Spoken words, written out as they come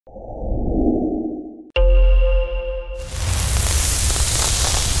Hello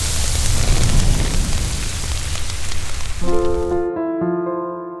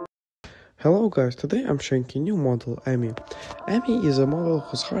guys, today I'm showing you new model, Amy. Amy is a model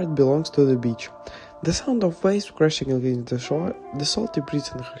whose heart belongs to the beach. The sound of waves crashing against the shore, the salty breeze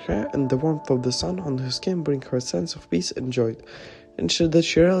in her hair, and the warmth of the sun on her skin bring her a sense of peace and joy, that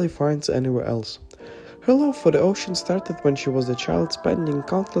she rarely finds anywhere else. Her love for the ocean started when she was a child, spending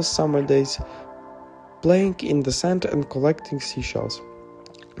countless summer days playing in the sand and collecting seashells.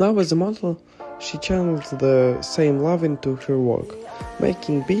 Now as a model, she channels the same love into her work,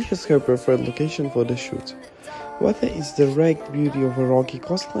 making beaches her preferred location for the shoots. Whether it's the rugged beauty of a rocky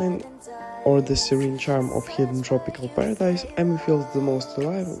coastline or the serene charm of hidden tropical paradise, Amy feels the most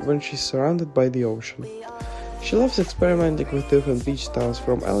alive when she's surrounded by the ocean. She loves experimenting with different beach styles,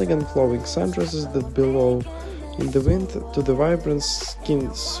 from elegant flowing sundresses that billow in the wind to the vibrant skin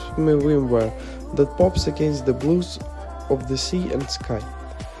swimwear that pops against the blues of the sea and sky.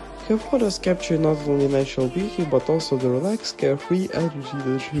 Her photos capture not only natural beauty but also the relaxed, carefree energy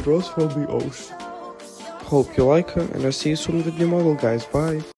that she draws from the ocean. Hope you like her, and I'll see you soon with new model, guys. Bye!